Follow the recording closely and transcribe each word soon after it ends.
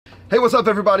Hey, what's up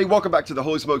everybody? Welcome back to the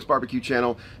Holy Smokes Barbecue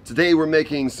channel. Today we're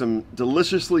making some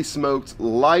deliciously smoked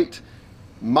light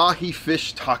mahi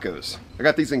fish tacos. I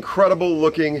got these incredible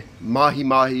looking mahi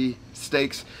mahi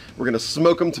steaks. We're gonna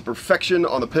smoke them to perfection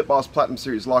on the Pit Boss Platinum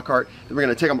Series Lockhart. Then we're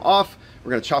gonna take them off,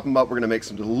 we're gonna chop them up, we're gonna make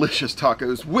some delicious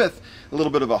tacos with a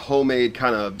little bit of a homemade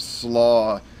kind of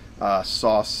slaw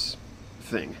sauce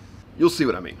thing. You'll see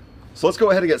what I mean. So let's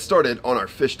go ahead and get started on our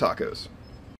fish tacos.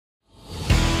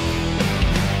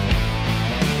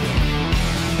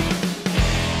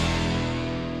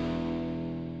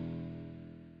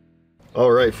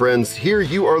 All right, friends, here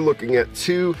you are looking at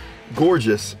two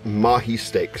gorgeous mahi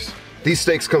steaks. These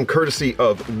steaks come courtesy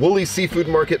of Woolly Seafood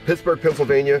Market, Pittsburgh,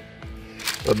 Pennsylvania.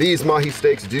 Now, these mahi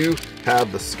steaks do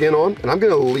have the skin on, and I'm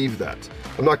gonna leave that.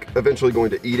 I'm not eventually going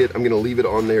to eat it. I'm gonna leave it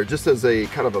on there just as a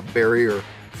kind of a barrier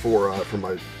for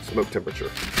my smoke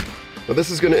temperature. Now, this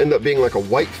is gonna end up being like a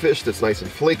white fish that's nice and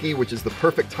flaky, which is the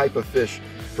perfect type of fish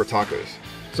for tacos.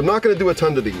 So I'm not gonna do a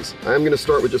ton to these. I am gonna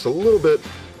start with just a little bit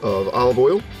of olive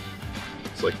oil.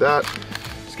 Like that.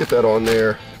 Just get that on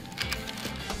there.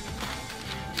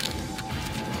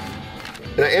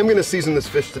 And I am going to season this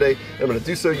fish today. I'm going to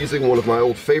do so using one of my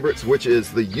old favorites, which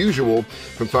is the Usual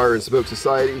from Fire and Smoke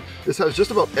Society. This has just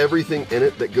about everything in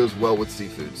it that goes well with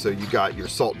seafood. So you got your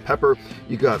salt and pepper,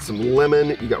 you got some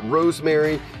lemon, you got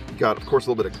rosemary, you got of course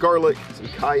a little bit of garlic, some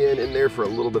cayenne in there for a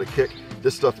little bit of kick.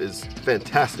 This stuff is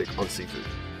fantastic on seafood.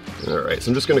 All right,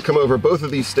 so I'm just going to come over both of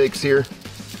these steaks here.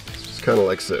 Kind of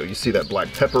like so. You see that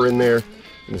black pepper in there, you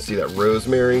can see that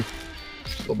rosemary,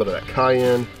 a little bit of that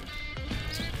cayenne.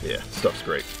 Yeah, stuff's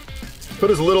great.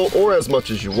 Put as little or as much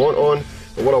as you want on,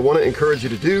 but what I want to encourage you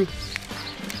to do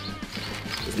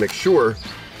is make sure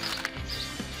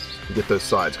you get those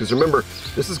sides, because remember,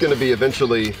 this is going to be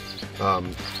eventually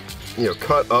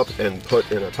cut up and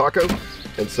put in a taco,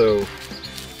 and so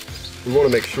we want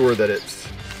to make sure that it's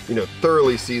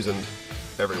thoroughly seasoned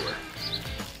everywhere.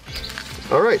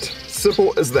 All right,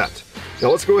 simple as that. Now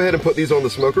let's go ahead and put these on the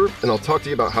smoker, and I'll talk to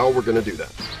you about how we're gonna do that.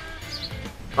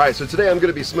 All right, so today I'm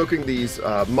gonna be smoking these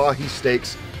mahi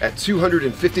steaks at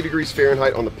 250 degrees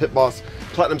Fahrenheit on the Pit Boss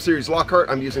Platinum Series Lockhart.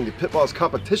 I'm using the Pit Boss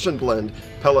Competition Blend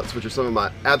pellets, which are some of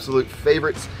my absolute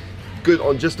favorites. Good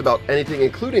on just about anything,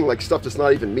 including like stuff that's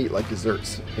not even meat, like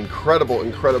desserts. Incredible,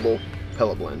 incredible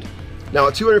pellet blend. Now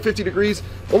at 250 degrees,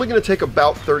 only gonna take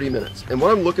about 30 minutes. And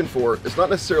what I'm looking for is not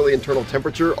necessarily internal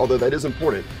temperature, although that is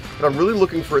important, but I'm really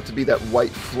looking for it to be that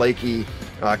white, flaky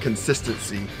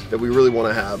consistency that we really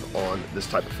wanna have on this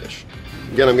type of fish.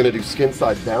 Again, I'm gonna do skin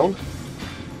side down.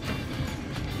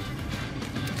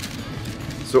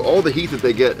 So all the heat that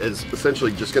they get is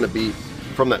essentially just gonna be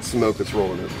from that smoke that's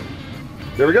rolling over.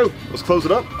 There we go, let's close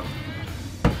it up.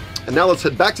 And now let's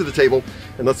head back to the table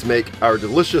and let's make our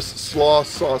delicious slaw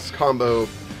sauce combo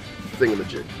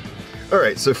thingamajig. All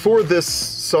right, so for this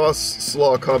sauce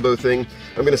slaw combo thing,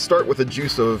 I'm gonna start with a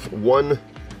juice of one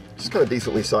just kind of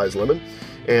decently sized lemon.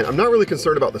 And I'm not really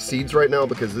concerned about the seeds right now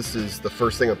because this is the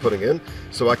first thing I'm putting in,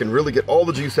 so I can really get all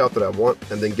the juice out that I want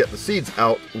and then get the seeds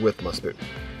out with my spoon.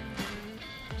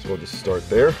 So we'll just start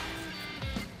there.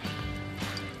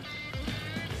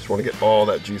 Just wanna get all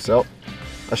that juice out.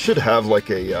 I should have like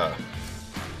a,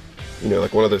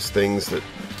 like one of those things that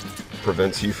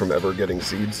prevents you from ever getting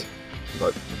seeds,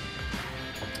 but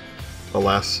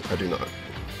alas, I do not.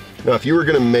 Now, if you were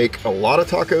gonna make a lot of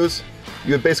tacos,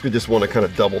 you would basically just want to kind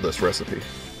of double this recipe.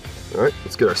 All right,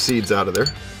 let's get our seeds out of there.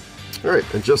 All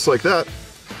right, and just like that,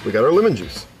 we got our lemon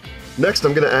juice. Next,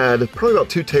 I'm gonna add probably about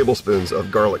 2 tablespoons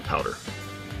of garlic powder.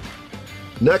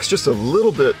 Next, just a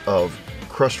little bit of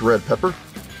crushed red pepper.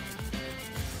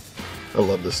 I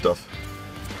love this stuff.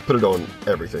 Put it on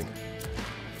everything.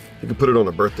 You could put it on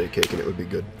a birthday cake and it would be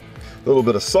good. A little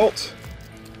bit of salt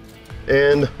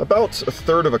and about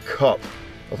 1/3 of a cup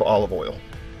of olive oil.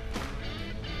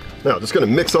 Now, just gonna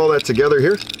mix all that together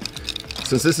here.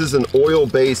 Since this is an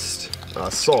oil-based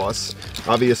sauce,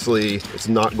 obviously it's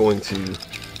not going to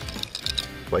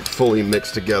like fully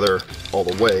mix together all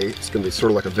the way. It's gonna be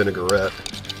sort of like a vinaigrette.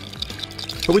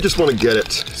 But we just wanna get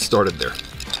it started there.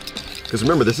 Because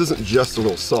remember, this isn't just a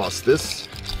little sauce, this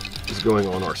is going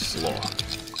on our slaw.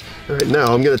 All right,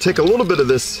 now I'm gonna take a little bit of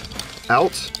this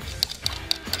out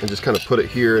and just kind of put it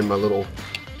here in my little,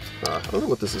 I don't know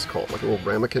what this is called, like a little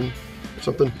ramekin or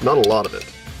something, not a lot of it.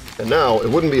 And now, it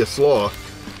wouldn't be a slaw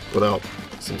without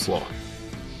some slaw.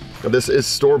 Now this is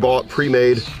store-bought,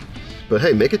 pre-made, but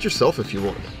hey, make it yourself if you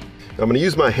want. Now, I'm gonna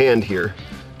use my hand here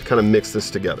to kind of mix this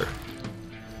together.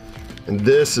 And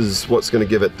this is what's gonna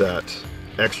give it that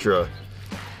extra,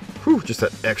 just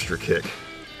that extra kick.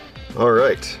 All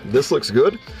right, this looks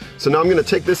good. So now I'm gonna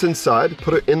take this inside,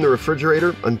 put it in the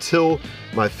refrigerator until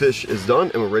my fish is done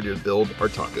and we're ready to build our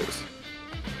tacos.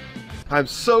 I'm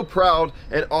so proud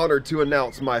and honored to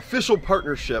announce my official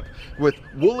partnership with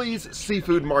Woolies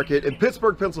Seafood Market in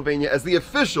Pittsburgh, Pennsylvania as the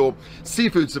official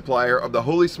seafood supplier of the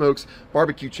Holy Smokes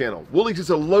Barbecue channel. Woolies is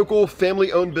a local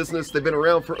family-owned business. They've been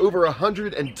around for over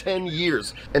 110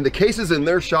 years, and the cases in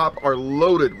their shop are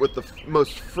loaded with the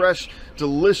most fresh,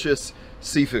 delicious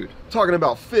seafood. Talking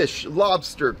about fish,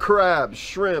 lobster, crab,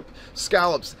 shrimp,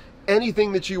 scallops,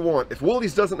 anything that you want. If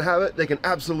Woolies doesn't have it, they can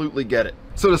absolutely get it.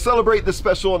 So to celebrate this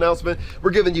special announcement, we're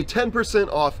giving you 10%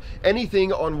 off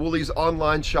anything on Woolies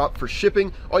online shop for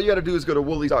shipping. All you gotta do is go to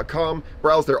woolies.com,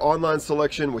 browse their online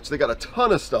selection, which they got a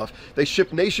ton of stuff. They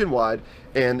ship nationwide,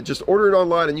 and just order it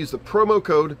online and use the promo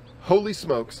code Holy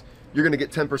Smokes. You're gonna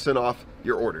get 10% off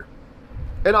your order.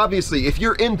 And obviously, if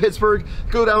you're in Pittsburgh,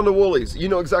 go down to Woolies. You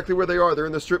know exactly where they are. They're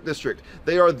in the Strip District.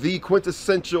 They are the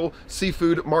quintessential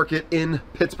seafood market in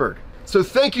Pittsburgh. So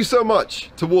thank you so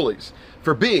much to Woolies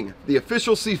for being the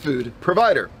official seafood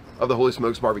provider of the Holy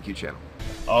Smokes Barbecue channel.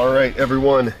 All right,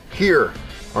 everyone, here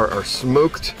are our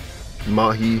smoked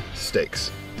mahi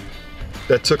steaks.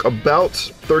 That took about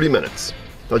 30 minutes.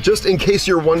 Now, just in case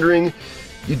you're wondering,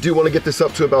 you do want to get this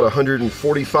up to about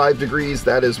 145 degrees.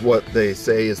 That is what they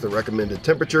say is the recommended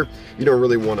temperature. You don't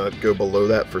really want to go below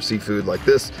that for seafood like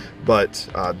this, but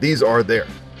these are there.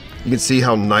 You can see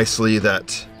how nicely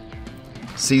that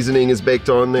seasoning is baked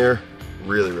on there.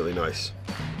 Really, really nice.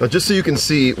 Now, just so you can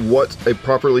see what a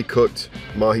properly cooked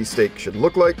mahi steak should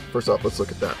look like, first off, let's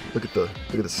look at that. Look at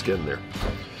the skin there.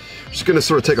 Just gonna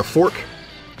sort of take a fork,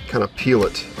 kind of peel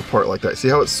it apart like that. See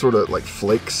how it's sort of like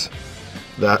flakes?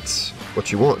 That's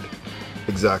what you want.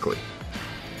 Exactly.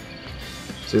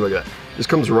 See, look at that. Just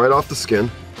comes right off the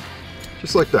skin,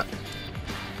 just like that.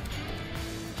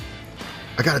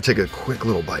 I gotta take a quick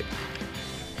little bite.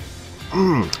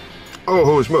 Oh,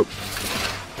 holy smoke.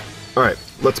 All right,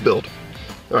 let's build.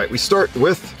 All right, we start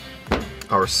with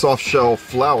our soft shell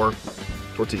flour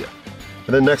tortilla.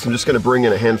 And then next, I'm just gonna bring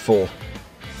in a handful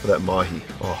of that mahi.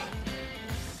 Oh,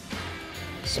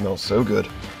 it smells so good.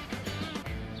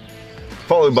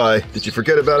 Followed by, did you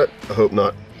forget about it? I hope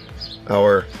not.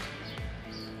 Our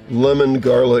lemon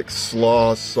garlic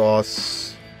slaw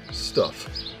sauce stuff.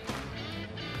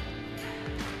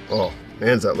 Oh,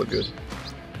 man, does that look good.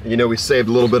 You know, we saved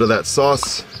a little bit of that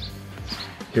sauce.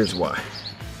 Here's why.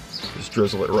 Just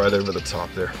drizzle it right over the top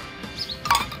there.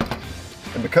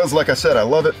 And because, like I said, I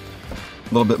love it,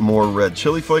 a little bit more red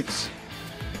chili flakes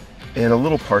and a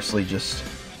little parsley just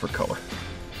for color.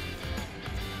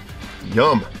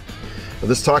 Yum. Now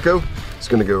this taco is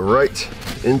going to go right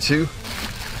into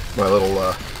my little,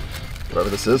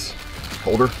 whatever this is,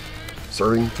 holder,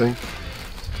 serving thing.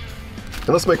 And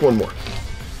let's make one more.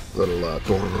 Little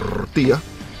tortilla,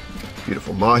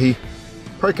 beautiful mahi.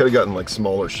 Probably could have gotten like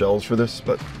smaller shells for this,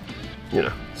 but you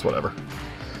know, it's whatever.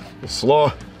 Little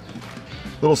slaw,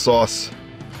 little sauce.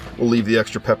 We'll leave the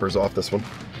extra peppers off this one.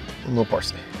 And a little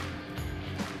parsley.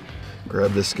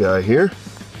 Grab this guy here.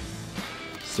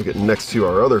 Stick it next to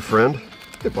our other friend.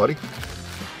 Hey, buddy.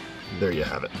 There you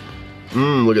have it.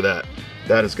 Look at that.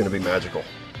 That is going to be magical.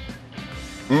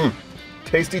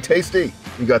 Tasty, tasty.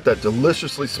 You got that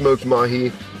deliciously smoked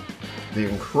mahi, the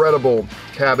incredible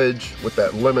cabbage with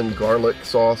that lemon garlic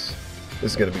sauce.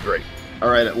 This is going to be great.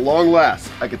 All right, at long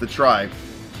last, I get to try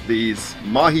these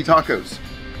mahi tacos.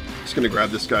 Just going to grab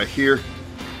this guy here.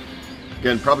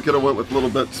 Again, probably could have went with a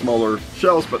little bit smaller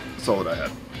shells, but that's all that I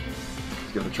had.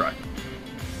 Let's give it a try.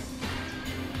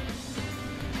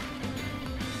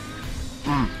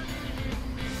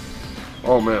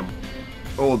 Oh man,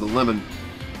 oh the lemon,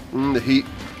 the heat,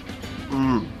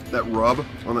 that rub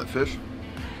on that fish.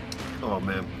 Oh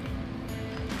man,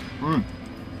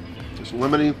 it's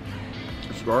lemony,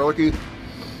 it's garlicky,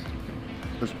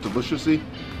 it's deliciously.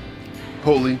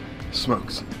 Holy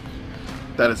smokes,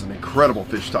 that is an incredible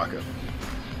fish taco.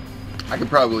 I could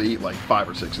probably eat like 5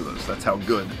 or 6 of those. That's how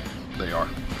good they are.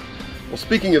 Well,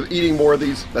 speaking of eating more of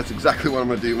these, that's exactly what I'm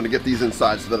gonna do. I'm gonna get these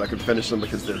inside so that I can finish them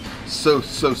because they're so,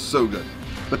 so, so good.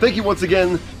 But thank you once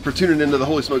again for tuning into the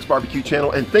Holy Smokes Barbecue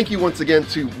channel, and thank you once again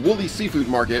to Woolies Seafood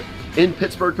Market in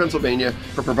Pittsburgh, Pennsylvania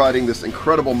for providing this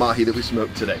incredible mahi that we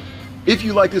smoked today. If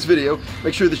you like this video,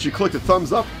 make sure that you click the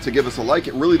thumbs up to give us a like.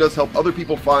 It really does help other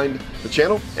people find the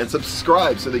channel, and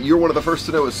subscribe so that you're one of the first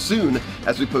to know as soon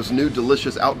as we post new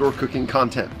delicious outdoor cooking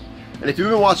content. And if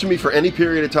you've been watching me for any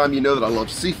period of time, you know that I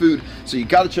love seafood, so you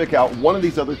gotta check out one of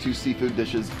these other 2 seafood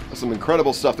dishes, some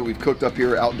incredible stuff that we've cooked up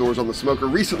here outdoors on the smoker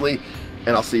recently,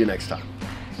 and I'll see you next time.